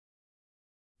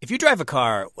If you drive a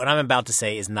car, what I'm about to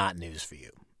say is not news for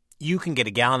you. You can get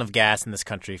a gallon of gas in this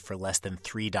country for less than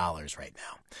 $3 right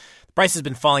now. The price has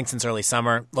been falling since early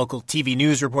summer. Local TV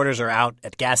news reporters are out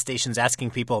at gas stations asking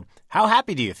people, how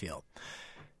happy do you feel?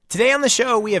 Today on the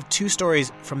show, we have two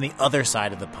stories from the other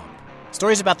side of the pump.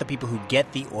 Stories about the people who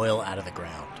get the oil out of the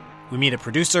ground. We meet a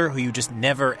producer who you just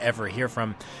never, ever hear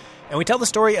from. And we tell the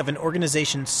story of an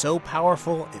organization so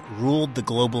powerful it ruled the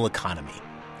global economy.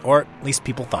 Or at least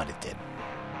people thought it did.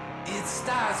 It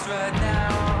starts right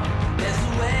now. That's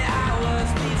the way I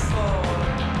was before.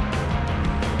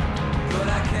 But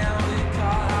I can't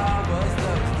recall how I was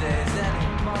those days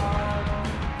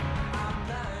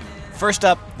anymore. First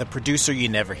up, the producer you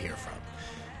never hear from.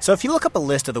 So if you look up a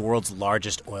list of the world's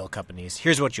largest oil companies,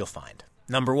 here's what you'll find.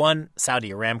 Number 1,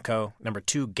 Saudi Aramco. Number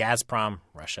 2, Gazprom,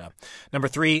 Russia. Number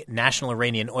 3, National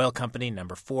Iranian Oil Company.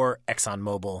 Number 4,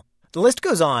 ExxonMobil. The list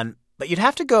goes on, but you'd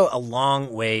have to go a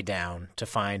long way down to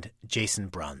find Jason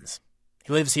Bruns.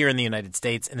 He lives here in the United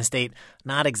States, in a state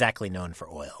not exactly known for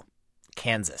oil,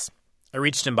 Kansas. I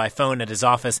reached him by phone at his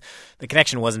office. The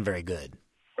connection wasn't very good.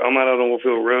 I'm out on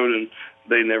Oilfield Road, and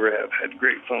they never have had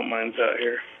great phone lines out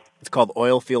here. It's called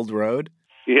Oilfield Road?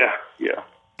 Yeah.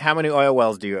 How many oil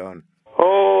wells do you own?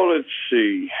 Oh, let's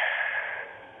see.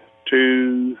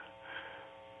 2,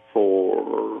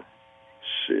 4,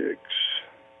 6,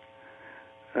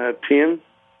 10.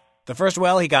 The first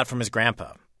well he got from his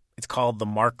grandpa. It's called the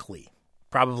Markley,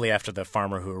 probably after the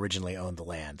farmer who originally owned the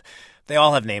land. They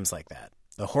all have names like that.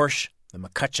 The Horsch, the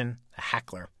McCutcheon, the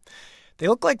Hackler. They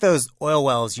look like those oil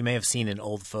wells you may have seen in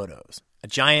old photos. A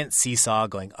giant seesaw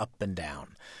going up and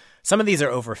down. Some of these are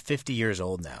over 50 years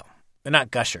old now. They're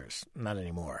not gushers, not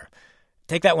anymore.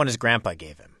 Take that one his grandpa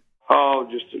gave him. Oh,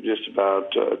 just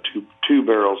about two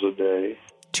barrels a day.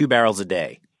 2 barrels a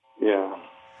day. Yeah.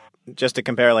 Just to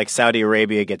compare, like Saudi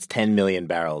Arabia gets 10 million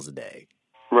barrels a day.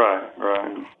 Right.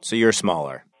 So you're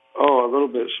smaller. Oh, a little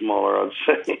bit smaller, I'd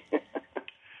say.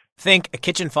 Think a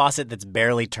kitchen faucet that's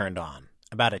barely turned on.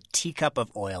 About a teacup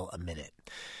of oil a minute.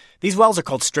 These wells are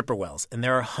called stripper wells, and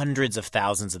there are hundreds of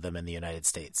thousands of them in the United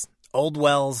States. Old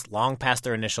wells, long past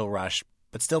their initial rush,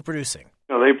 but still producing.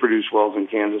 They produce wells in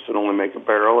Kansas that only make a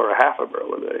barrel or a half a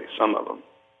barrel a day, some of them.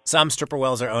 Some stripper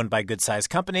wells are owned by good-sized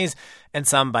companies, and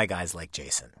some by guys like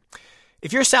Jason.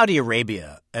 If you're Saudi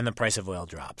Arabia and the price of oil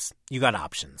drops, you got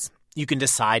options. You can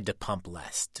decide to pump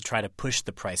less, to try to push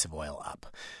the price of oil up.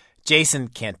 Jason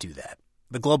can't do that.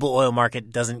 The global oil market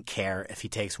doesn't care if he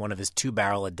takes one of his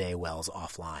 2-barrel-a-day wells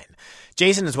offline.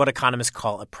 Jason is what economists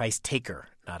call a price taker,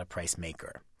 not a price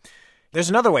maker. There's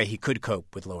another way he could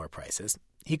cope with lower prices.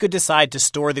 He could decide to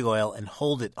store the oil and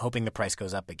hold it, hoping the price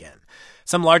goes up again.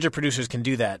 Some larger producers can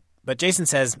do that, but Jason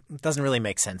says it doesn't really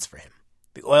make sense for him.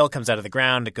 The oil comes out of the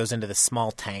ground, it goes into this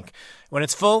small tank. When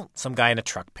it's full, some guy in a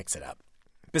truck picks it up.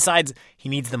 Besides, he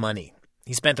needs the money.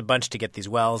 He spent a bunch to get these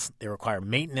wells. They require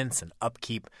maintenance and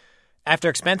upkeep. After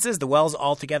expenses, the wells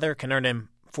altogether can earn him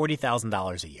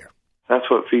 $40,000 a year. That's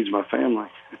what feeds my family.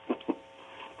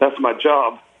 That's my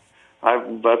job.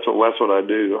 That's what I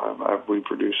do. We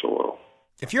produce oil.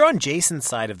 If you're on Jason's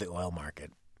side of the oil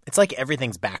market, it's like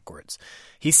everything's backwards.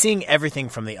 He's seeing everything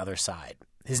from the other side.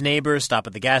 His neighbors stop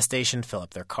at the gas station, fill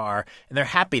up their car, and they're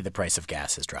happy the price of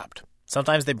gas has dropped.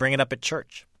 Sometimes they bring it up at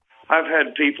church. I've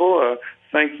had people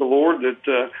thank the Lord that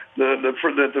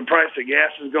the price of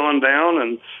gas has gone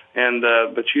down,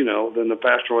 but then the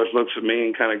pastor always looks at me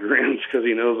and kind of grins because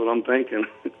he knows what I'm thinking.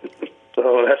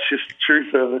 So that's just the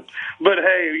truth of it. But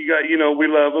hey, we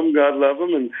love them, God love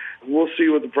them, and we'll see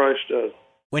what the price does.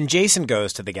 When Jason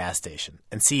goes to the gas station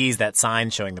and sees that sign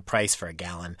showing the price for a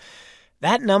gallon,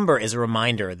 that number is a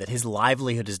reminder that his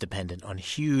livelihood is dependent on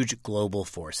huge global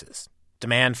forces.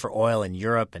 Demand for oil in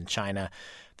Europe and China,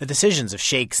 the decisions of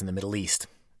sheikhs in the Middle East.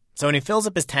 So when he fills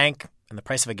up his tank and the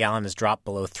price of a gallon has dropped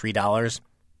below $3,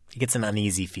 he gets an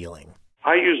uneasy feeling.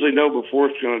 I usually know before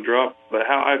it's going to drop, but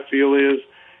how I feel is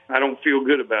I don't feel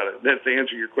good about it. That's the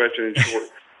answer to your question in short.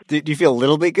 Do you feel a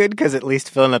little bit good because at least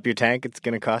filling up your tank, it's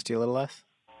going to cost you a little less?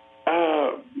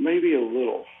 Maybe a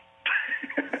little.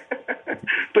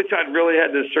 But I'd really had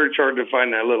to search hard to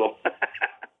find that little.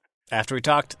 After we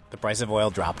talked, the price of oil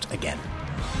dropped again.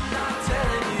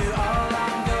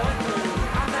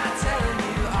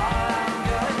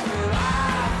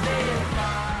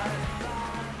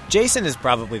 Jason is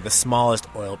probably the smallest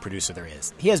oil producer there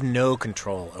is. He has no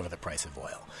control over the price of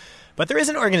oil. But there is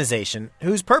an organization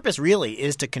whose purpose really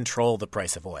is to control the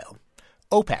price of oil.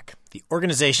 OPEC, the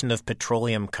Organization of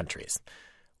Petroleum Countries.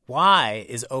 Why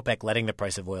is OPEC letting the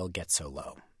price of oil get so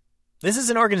low? This is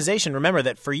an organization, remember,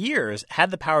 that for years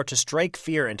had the power to strike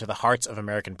fear into the hearts of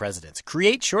American presidents,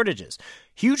 create shortages,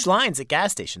 huge lines at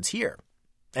gas stations here.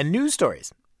 and news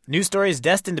stories. News stories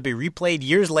destined to be replayed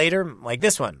years later, like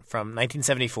this one from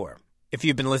 1974. If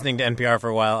you've been listening to NPR for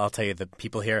a while, I'll tell you the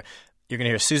people here. You're going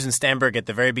to hear Susan Stamberg at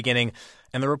the very beginning,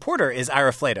 and the reporter is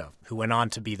Ira Flato, who went on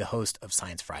to be the host of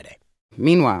Science Friday.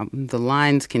 Meanwhile, the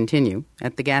lines continue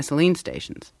at the gasoline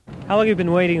stations. How long have you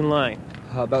been waiting in line?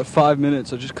 About 5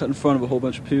 minutes. I just cut in front of a whole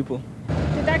bunch of people.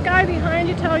 Did that guy behind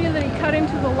you tell you that he cut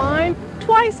into the line?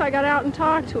 Twice I got out and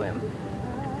talked to him.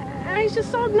 And he's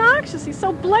just so obnoxious. He's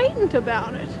so blatant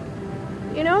about it.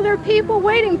 You know, there are people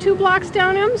waiting 2 blocks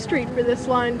down M Street for this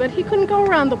line, but he couldn't go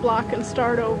around the block and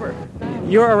start over.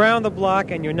 You're around the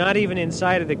block and you're not even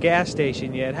inside of the gas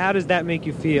station yet. How does that make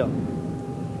you feel?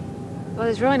 Well,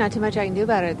 there's really not too much I can do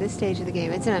about it at this stage of the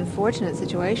game. It's an unfortunate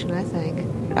situation, I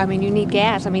think. I mean, you need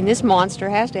gas. I mean, this monster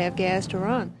has to have gas to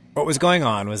run. What was going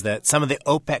on was that some of the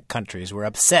OPEC countries were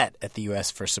upset at the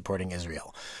U.S. for supporting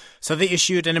Israel. So they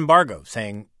issued an embargo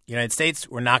saying, United States,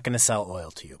 we're not going to sell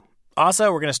oil to you.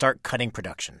 Also, we're going to start cutting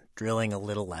production, drilling a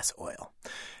little less oil.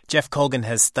 Jeff Colgan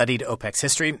has studied OPEC's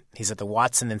history. He's at the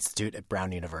Watson Institute at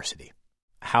Brown University.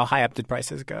 How high up did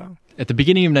prices go? At the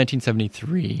beginning of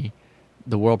 1973,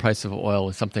 the world price of oil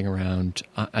was something around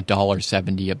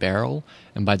 $1.70 a barrel.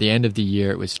 And by the end of the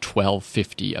year, it was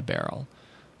 $12.50 a barrel.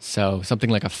 So something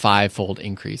like a 5-fold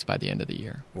increase by the end of the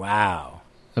year. Wow.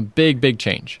 A big, big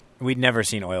change. We'd never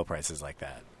seen oil prices like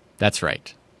that. That's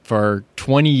right. For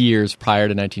 20 years prior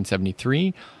to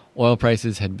 1973, oil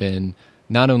prices had been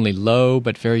not only low,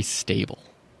 but very stable.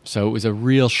 So it was a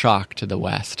real shock to the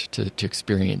West to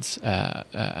experience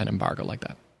an embargo like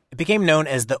that. It became known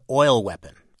as the oil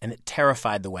weapon, and it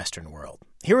terrified the Western world.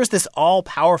 Here was this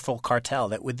all-powerful cartel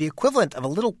that, with the equivalent of a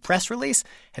little press release,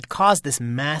 had caused this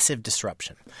massive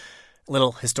disruption. A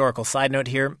little historical side note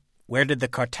here. Where did the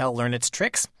cartel learn its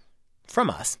tricks? From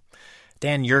us.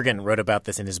 Dan Yergin wrote about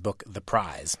this in his book, The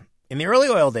Prize. In the early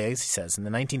oil days, he says, in the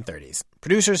 1930s,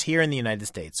 producers here in the United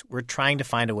States were trying to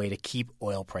find a way to keep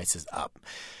oil prices up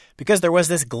because there was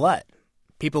this glut.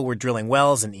 People were drilling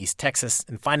wells in East Texas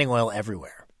and finding oil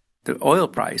everywhere. The oil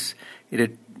price, it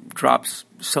had dropped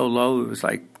so low, it was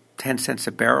like 10 cents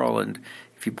a barrel. And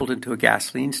if you pulled into a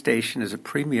gasoline station as a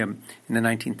premium in the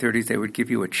 1930s, they would give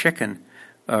you a chicken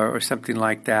or something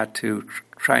like that to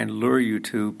try and lure you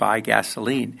to buy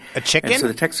gasoline. A chicken? And so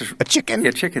the Texas, a chicken?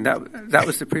 Yeah, chicken. That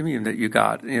was the premium that you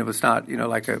got. It was not,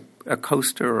 like a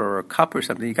coaster or a cup or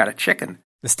something. You got a chicken.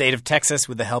 The state of Texas,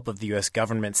 with the help of the U.S.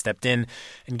 government, stepped in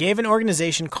and gave an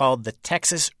organization called the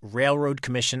Texas Railroad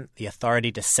Commission the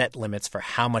authority to set limits for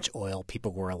how much oil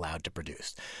people were allowed to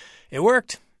produce. It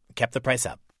worked. It kept the price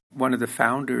up. One of the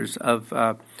founders of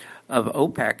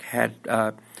OPEC had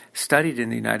studied in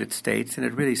the United States and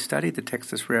had really studied the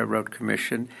Texas Railroad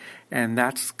Commission, and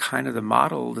that's kind of the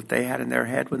model that they had in their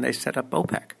head when they set up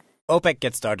OPEC. OPEC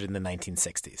gets started in the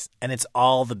 1960s, and it's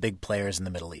all the big players in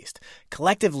the Middle East.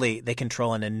 Collectively, they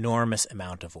control an enormous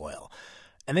amount of oil.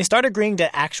 And they start agreeing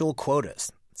to actual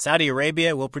quotas. Saudi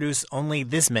Arabia will produce only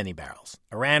this many barrels.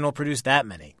 Iran will produce that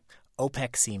many.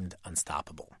 OPEC seemed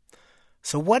unstoppable.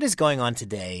 So what is going on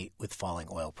today with falling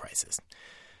oil prices?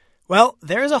 Well,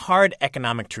 there is a hard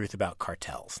economic truth about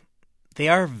cartels. They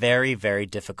are very, very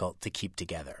difficult to keep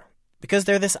together because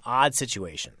they're this odd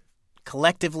situation.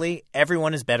 Collectively,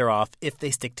 everyone is better off if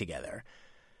they stick together.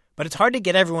 But it's hard to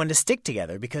get everyone to stick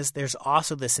together because there's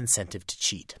also this incentive to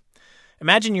cheat.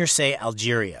 Imagine you're, say,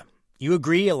 Algeria. You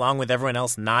agree, along with everyone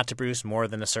else, not to produce more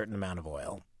than a certain amount of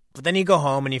oil. But then you go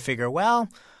home and you figure, well,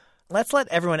 let's let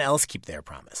everyone else keep their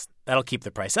promise. That'll keep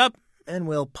the price up, and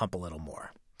we'll pump a little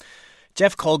more.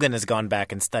 Jeff Colgan has gone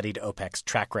back and studied OPEC's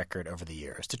track record over the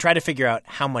years to try to figure out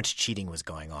how much cheating was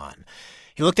going on.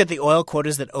 He looked at the oil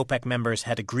quotas that OPEC members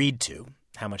had agreed to,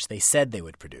 how much they said they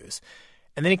would produce,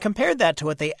 and then he compared that to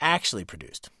what they actually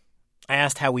produced. I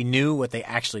asked how we knew what they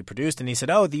actually produced, and he said,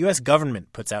 the U.S.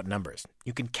 government puts out numbers.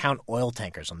 You can count oil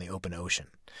tankers on the open ocean.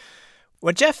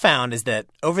 What Jeff found is that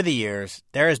over the years,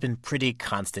 there has been pretty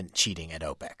constant cheating at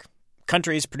OPEC.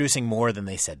 Countries producing more than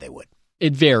they said they would.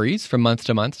 It varies from month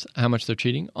to month how much they're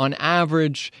cheating. On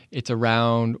average, it's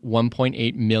around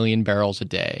 1.8 million barrels a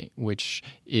day, which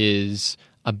is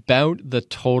about the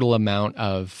total amount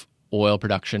of oil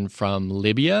production from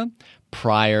Libya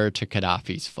prior to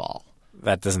Gaddafi's fall.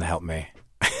 That doesn't help me.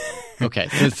 Okay,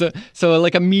 so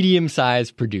like a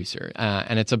medium-sized producer,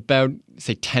 and it's about,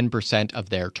 say, 10% of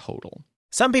their total.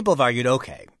 Some people have argued,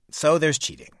 okay, so there's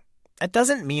cheating. That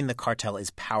doesn't mean the cartel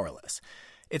is powerless.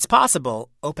 It's possible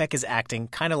OPEC is acting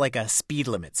kind of like a speed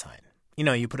limit sign.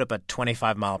 You put up a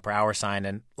 25-mile-per-hour sign,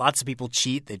 and lots of people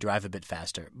cheat. They drive a bit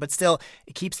faster. But still,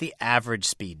 it keeps the average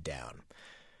speed down.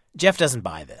 Jeff doesn't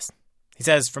buy this. He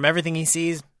says from everything he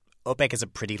sees, OPEC is a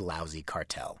pretty lousy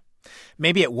cartel.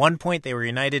 Maybe at one point they were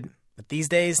united, but these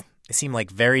days they seem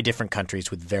like very different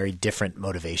countries with very different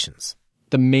motivations.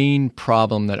 The main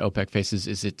problem that OPEC faces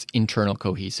is its internal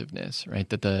cohesiveness, right?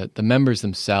 That the members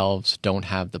themselves don't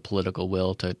have the political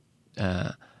will to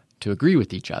agree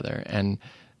with each other. And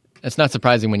it's not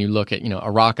surprising when you look at,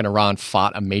 Iraq and Iran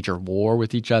fought a major war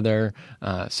with each other.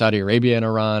 Saudi Arabia and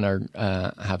Iran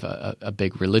have a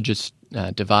big religious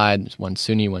divide. One's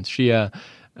Sunni, one's Shia.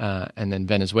 And then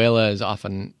Venezuela is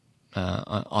often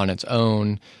on its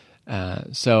own.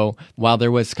 So while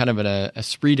there was kind of an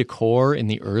esprit de corps in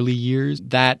the early years,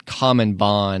 that common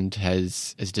bond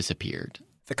has disappeared.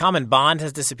 The common bond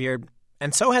has disappeared,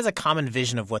 and so has a common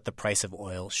vision of what the price of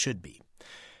oil should be.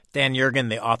 Dan Yergin,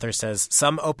 the author, says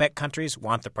some OPEC countries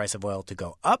want the price of oil to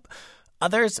go up.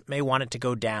 Others may want it to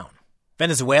go down.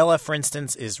 Venezuela, for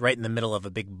instance, is right in the middle of a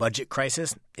big budget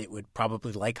crisis. It would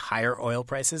probably like higher oil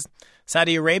prices.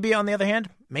 Saudi Arabia, on the other hand,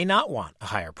 may not want a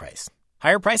higher price.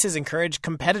 Higher prices encourage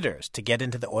competitors to get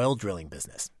into the oil drilling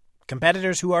business.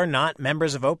 Competitors who are not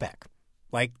members of OPEC,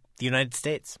 like the United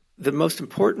States. The most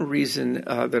important reason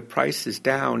the price is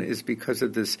down is because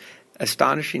of this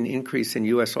astonishing increase in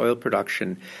U.S. oil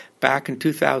production. Back in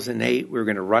 2008, we were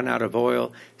going to run out of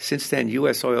oil. Since then,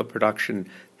 U.S. oil production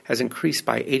has increased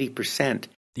by 80%.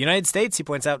 The United States, he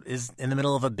points out, is in the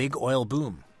middle of a big oil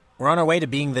boom. We're on our way to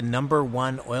being the number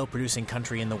one oil-producing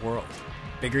country in the world,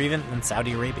 bigger even than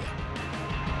Saudi Arabia.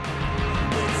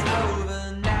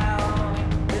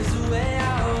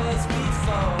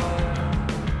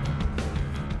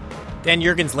 Dan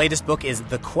Yergin's latest book is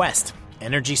The Quest,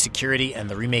 Energy Security and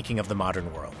the Remaking of the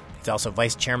Modern World. He's also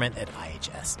vice chairman at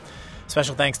IHS.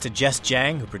 Special thanks to Jess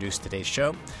Jang, who produced today's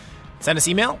show. Send us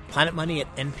email,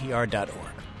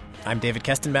 planetmoney@npr.org. I'm David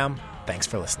Kestenbaum. Thanks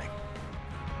for listening.